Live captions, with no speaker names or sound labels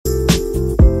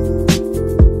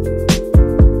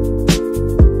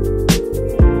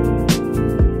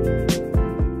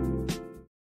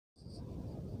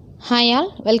Hi all,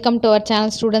 welcome to our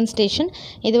channel Student Station.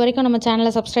 இது வரைக்கும் நம்ம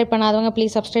சேனலை சப்ஸ்கிரைப் பண்ணாதவங்க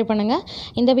ப்ளீஸ் சப்ஸ்கிரைப் பண்ணுங்கள்.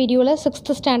 இந்த வீடியோவில்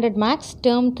 6th standard maths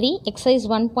term 3 exercise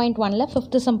 1.1ல்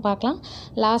 5th some பார்க்கலாம்.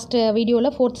 லாஸ்ட் வீடியோவில்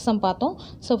 4th சம் பார்த்தோம்.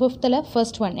 ஸோ 5th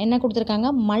ஃபர்ஸ்ட் ஒன் என்ன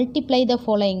கொடுத்துருக்காங்க, மல்டிப்ளை த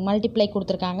ஃபாலோயிங் மல்டிப்ளை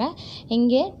கொடுத்துருக்காங்க.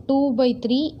 இங்கே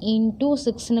 2/3 into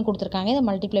 6ன்னு கொடுத்துருக்காங்க. இதை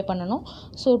மல்டிப்ளை பண்ணணும்.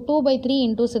 ஸோ 2/3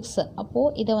 into 6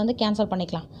 அப்போது இதை வந்து கேன்சல்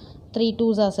பண்ணிக்கலாம். 3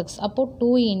 2s are 6 அப்போது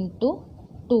 2 into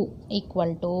 2 equal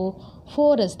to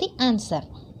 4 is the answer.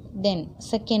 Then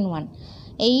second one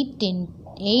 8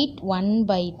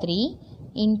 1/3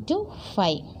 into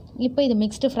 5. இப்போ இது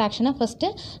mixed fraction first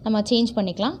நம்ம change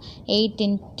பண்ணிக்கலாம். 8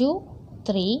 into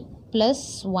 3 plus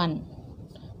 1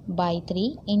 by 3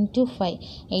 into 5.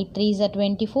 8 3s are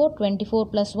 24, 24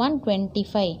 plus 1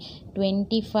 25,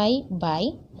 25 by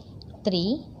 3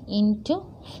 into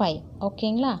 5.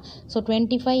 ஓகேங்களா? So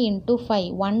 25 into 5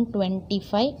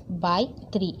 125 by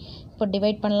 3. இப்போ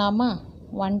டிவைட் பண்ணலாமா?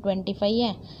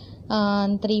 125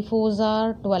 3 4s are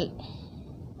 12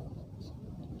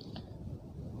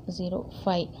 0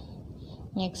 5.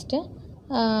 Next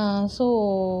so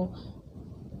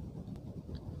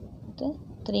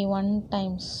 3 1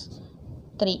 times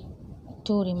 3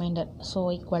 2 remainder. So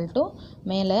equal to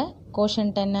மேலே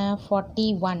quotient என்ன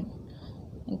 41,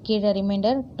 கீழே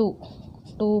reminder 2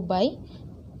 by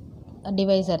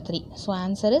divisor 3. So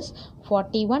answer is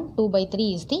 41. 2/3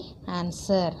 is the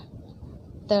answer.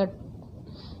 Third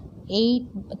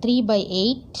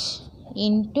 3/8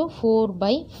 into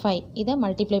 4/5. இதை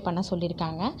multiply பண்ண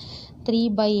சொல்லியிருக்காங்க.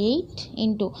 3/8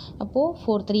 into அப்போது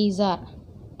 4 3s are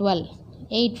 12,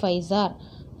 8 5s are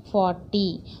 40.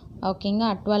 ஓகேங்க,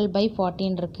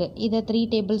 12/14 இருக்குது. இதை 3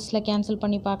 டேபிள்ஸில் கேன்சல்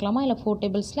பண்ணி பார்க்கலாமா, இல்லை 4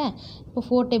 டேபிள்ஸில்? இப்போ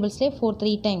 4 டேபிள்ஸ்லேயே 4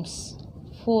 3 times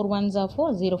 4 1s are 4,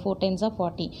 0 4 10s are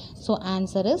 40. So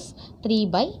answer is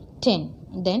 3/10.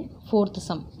 Then fourth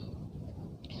sum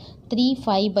 3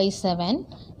 5/7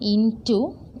 into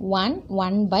 1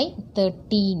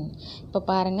 1/13. இப்போ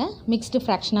பாருங்கள், மிக்ஸ்டு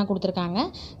ஃப்ராக்ஷனாக கொடுத்துருக்காங்க.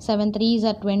 7 3s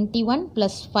are 21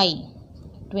 plus 5,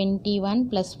 21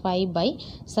 plus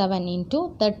 5/7 into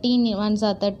 13 1s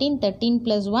are 13, 13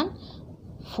 plus 1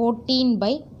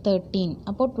 14/13.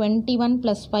 அப்போது 21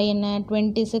 plus 5 என்ன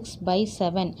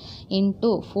 26/7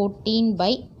 into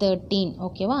 14/13.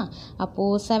 ஓகேவா?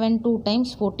 அப்போது 7 2 times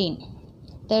 14,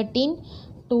 13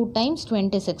 2 times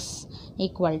 26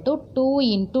 equal to 2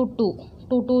 into 2.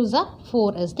 2 2s are 4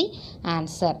 is the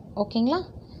answer. ஓகேங்களா?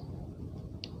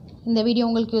 இந்த video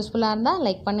உங்களுக்கு யூஸ்ஃபுல்லாக இருந்தால்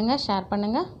லைக் பண்ணுங்கள், ஷேர்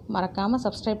பண்ணுங்கள், மறக்காமல்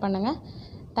சப்ஸ்கிரைப் பண்ணுங்கள்.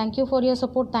 Thank you for your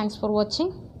support. Thanks for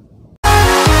வாட்சிங்.